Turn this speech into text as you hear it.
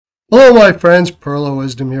Hello, my friends. Pearl of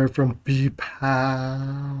Wisdom here from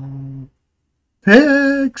B-Pound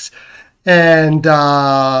Picks and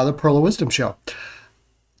the Pearl of Wisdom Show.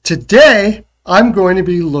 Today, I'm going to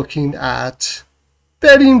be looking at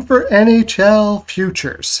betting for NHL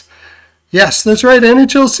futures. Yes, that's right.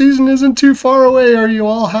 NHL season isn't too far away. Are you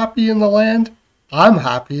all happy in the land? I'm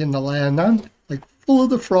happy in the land. I'm like full of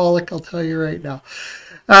the frolic, I'll tell you right now.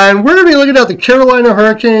 And we're going to be looking at the Carolina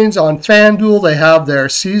Hurricanes on FanDuel. They have their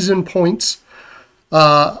season points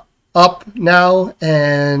up now,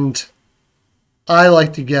 and I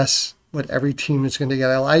like to guess what every team is going to get.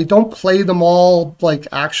 I don't play them all like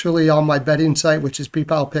actually on my betting site, which is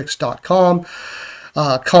bpoundpicks.com.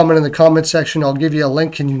 Comment in the comment section. I'll give you a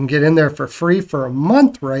link, and you can get in there for free for a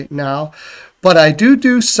month right now. But I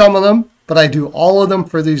do some of them, but I do all of them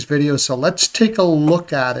for these videos. So let's take a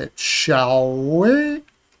look at it, shall we?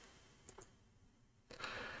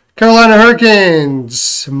 Carolina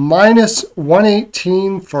Hurricanes, minus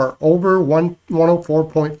 118 for over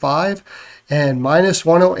 104.5 and minus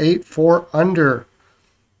 108 for under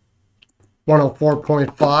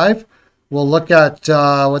 104.5. We'll look at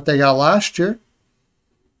what they got last year.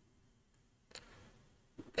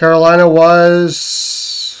 Carolina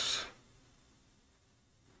was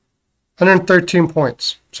 113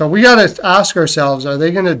 points. So we got to ask ourselves, are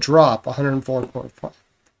they going to drop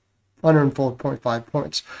 104.5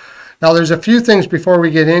 points? Now, there's a few things before we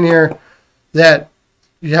get in here that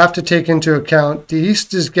you have to take into account. The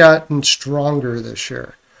East has gotten stronger this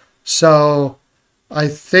year. So I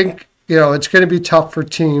think, it's going to be tough for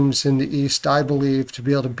teams in the East, I believe, to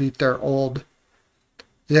be able to beat their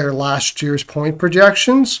last year's point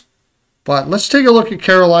projections. But let's take a look at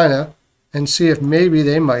Carolina and see if maybe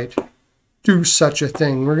they might do such a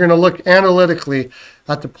thing. We're going to look analytically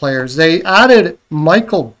at the players. They added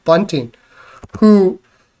Michael Bunting, who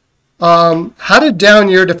had a down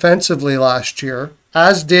year defensively last year,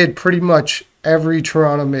 as did pretty much every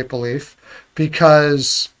Toronto Maple Leaf,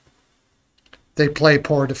 because they play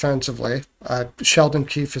poor defensively. Sheldon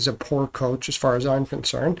Keefe is a poor coach as far as I'm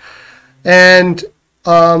concerned. And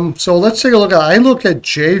so let's take a look at, I look at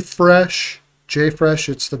JFresh. JFresh,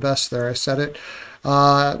 it's the best there. I said it.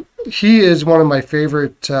 He is one of my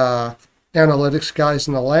favorite analytics guys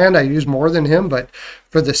in the land. I use more than him, but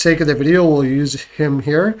for the sake of the video, we'll use him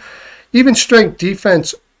here. Even strength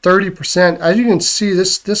defense, 30%. As you can see,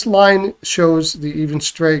 this line shows the even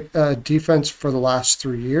strength defense for the last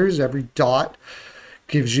 3 years. Every dot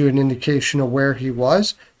gives you an indication of where he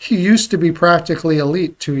was. He used to be practically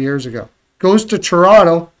elite 2 years ago. Goes to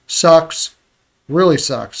Toronto, sucks. Really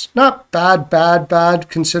sucks. Not bad,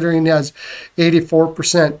 considering he has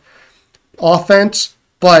 84% offense,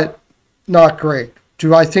 but not great.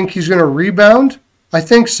 Do I think he's going to rebound? I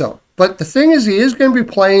think so. But the thing is, he is going to be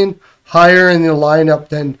playing higher in the lineup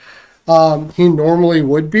than he normally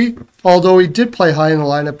would be. Although he did play high in the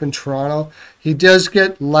lineup in Toronto, he does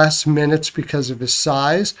get less minutes because of his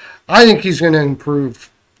size. I think he's going to improve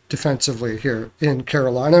defensively here in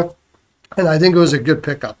Carolina, and I think it was a good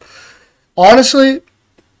pickup. Honestly,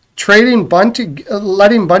 trading Bunting,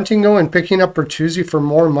 letting Bunting go and picking up Bertuzzi for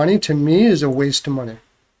more money, to me, is a waste of money.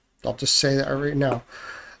 I'll just say that right now.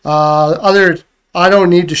 I don't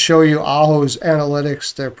need to show you Aho's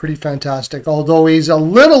analytics. They're pretty fantastic, although he's a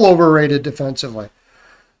little overrated defensively.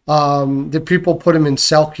 The people put him in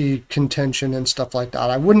Selke contention and stuff like that.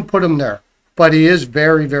 I wouldn't put him there, but he is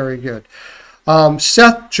very, very good.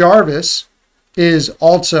 Seth Jarvis is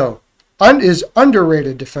also is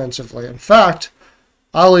underrated defensively. In fact,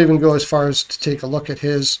 I'll even go as far as to take a look at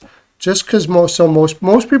his, just because most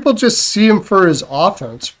people just see him for his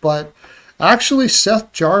offense, but actually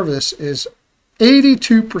Seth Jarvis is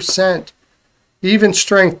 82% even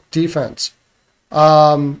strength defense.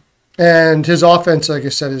 And his offense, like I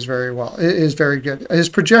said, is very good. His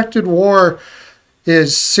projected WAR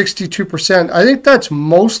is 62%. I think that's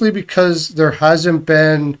mostly because there hasn't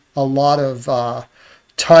been a lot of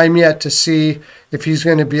time yet to see if he's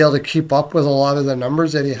going to be able to keep up with a lot of the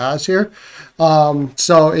numbers that he has here.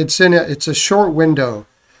 So it's a short window,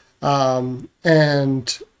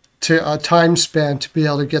 and to a time span to be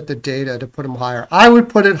able to get the data to put him higher. I would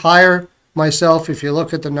put it higher myself if you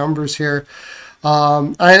look at the numbers here.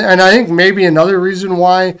 And I think maybe another reason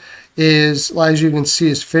why is, as you can see,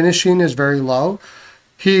 his finishing is very low.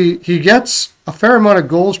 He gets a fair amount of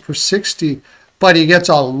goals per 60, but he gets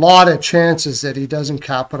a lot of chances that he doesn't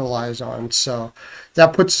capitalize on. So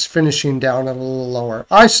that puts his finishing down a little lower.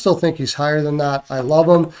 I still think he's higher than that. I love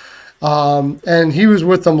him. And he was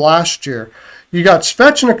with them last year. You got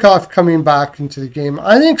Svechnikov coming back into the game.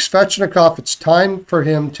 I think Svechnikov, it's time for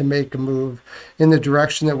him to make a move in the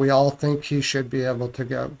direction that we all think he should be able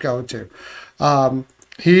to go to.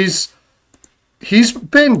 He's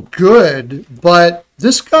been good, but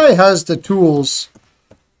this guy has the tools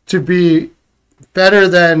to be better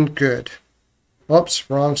than good. Whoops,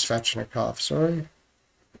 wrong Svechnikov, sorry.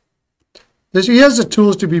 He has the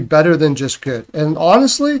tools to be better than just good. And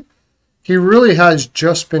honestly, he really has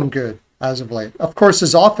just been good as of late. Of course,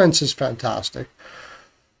 his offense is fantastic.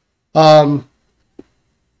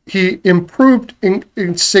 He improved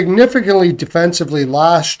significantly defensively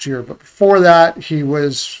last year, but before that, he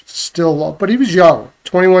was still low. But he was young,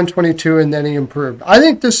 21, 22, and then he improved. I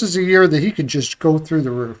think this is a year that he could just go through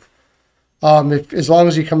the roof, as long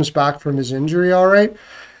as he comes back from his injury all right.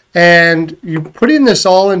 And you're putting this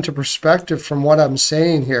all into perspective from what I'm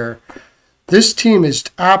saying here. This team is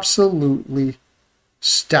absolutely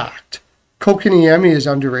stacked. Kokiniemi is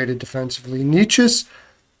underrated defensively. Nietzsche's,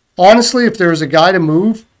 honestly, if there was a guy to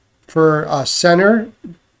move for a center,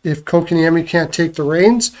 if Kokiniemi can't take the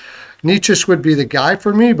reins, Nietzsche would be the guy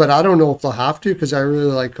for me, but I don't know if they'll have to because I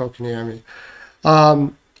really like Kokiniemi.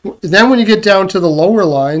 Then when you get down to the lower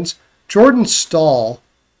lines, Jordan Staal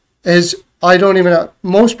is, I don't even know,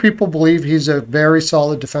 most people believe he's a very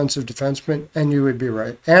solid defensive defenseman, and you would be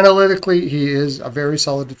right. Analytically, he is a very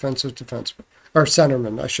solid defensive defenseman, or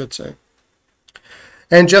centerman, I should say.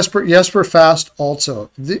 And Jesper Fast also.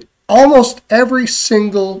 Almost every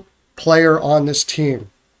single player on this team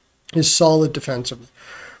is solid defensively.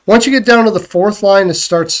 Once you get down to the fourth line, it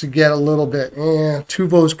starts to get a little bit,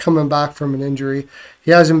 Tuvo's coming back from an injury.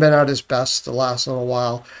 He hasn't been at his best the last little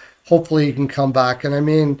while. Hopefully he can come back. And I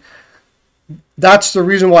mean, that's the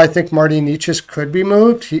reason why I think Marty Nietzsche could be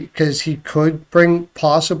moved, because he could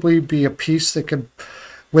possibly be a piece that could,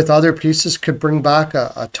 with other pieces, could bring back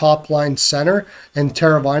a top line center, and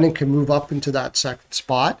Teravainen can move up into that second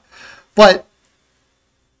spot. But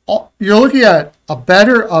you're looking at a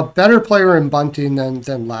better player in Bunting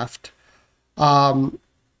than left. That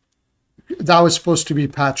was supposed to be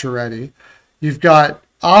Pacioretty. You've got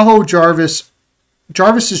Aho, Jarvis.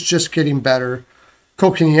 Jarvis is just getting better.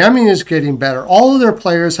 Kokiniemi is getting better. All of their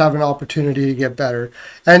players have an opportunity to get better.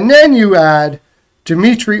 And then you add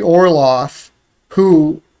Dmitry Orlov,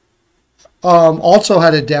 who also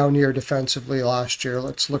had a down year defensively last year.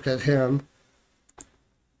 Let's look at him.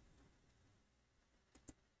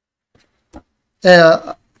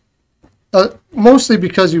 Mostly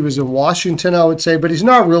because he was in Washington, I would say, but he's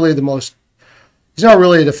not really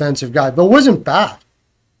a defensive guy, but wasn't bad.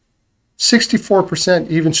 64%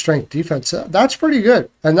 even strength defense. That's pretty good.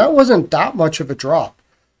 And that wasn't that much of a drop.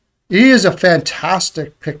 He is a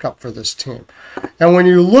fantastic pickup for this team. And when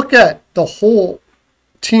you look at the whole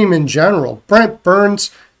team in general, Brent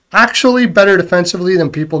Burns actually better defensively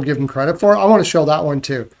than people give him credit for. I want to show that one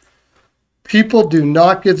too. People do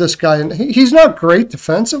not give this guy, he's not great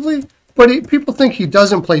defensively, but people think he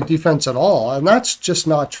doesn't play defense at all. And that's just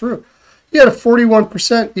not true. He had a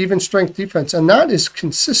 41% even strength defense, and that is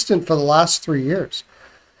consistent for the last 3 years.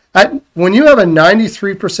 When you have a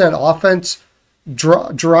 93% offense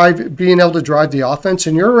being able to drive the offense,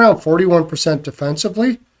 and you're around 41%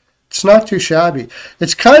 defensively, it's not too shabby.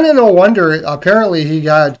 It's kind of no wonder. Apparently, he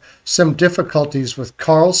had some difficulties with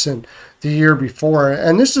Carlson the year before,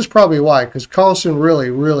 and this is probably why, because Carlson really,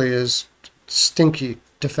 really is stinky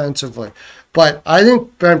defensively. But I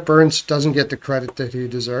think Brent Burns doesn't get the credit that he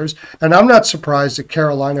deserves. And I'm not surprised that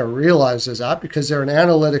Carolina realizes that, because they're an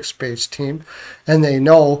analytics-based team and they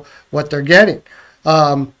know what they're getting.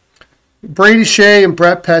 Brady Shea and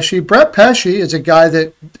Brett Pesce. Brett Pesce is a guy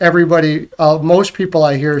that everybody, most people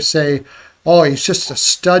I hear say, oh, he's just a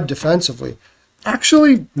stud defensively.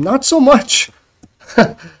 Actually, not so much.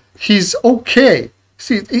 He's okay.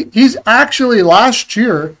 See, he's actually last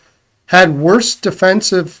year had worse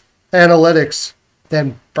defensive analytics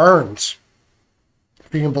than Burns,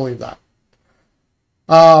 if you can believe that,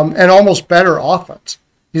 and almost better offense.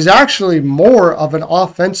 He's actually more of an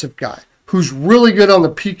offensive guy who's really good on the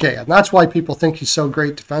PK, and that's why people think he's so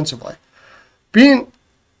great defensively. Being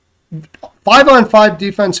 5-on-5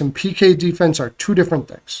 defense and PK defense are two different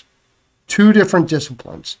things, two different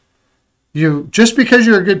disciplines. Just because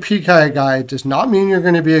you're a good PK guy does not mean you're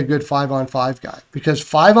going to be a good 5-on-5 guy, because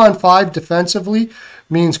 5-on-5 defensively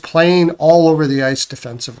means playing all over the ice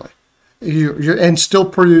defensively and still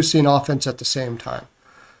producing offense at the same time.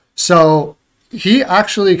 So he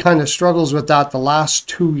actually kind of struggles with that the last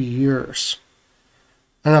 2 years,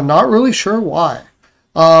 and I'm not really sure why.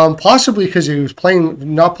 Possibly because he was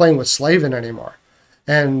not playing with Slavin anymore,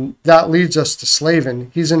 and that leads us to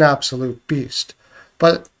Slavin. He's an absolute beast,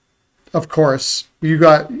 but of course,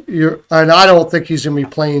 and I don't think he's going to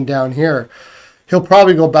be playing down here. He'll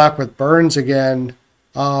probably go back with Burns again.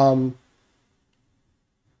 Tough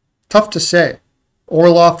to say.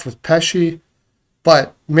 Orlov with Pesce.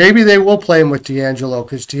 But maybe they will play him with D'Angelo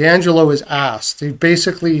because D'Angelo is ass.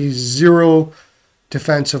 He's zero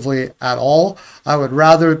defensively at all. I would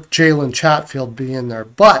rather Jalen Chatfield be in there.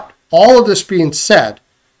 But all of this being said,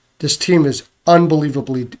 this team is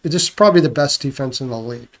this is probably the best defense in the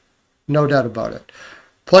league. No doubt about it.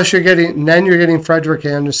 Plus you're getting Frederick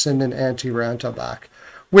Anderson and Antti Ranta back.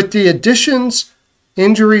 With the additions,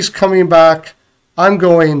 injuries coming back, I'm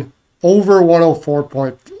going over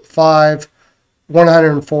 104.5,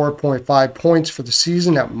 104.5 points for the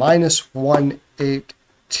season at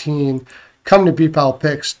 -118. Come to BPAL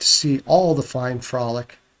Picks to see all the fine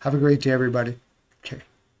frolic. Have a great day, everybody.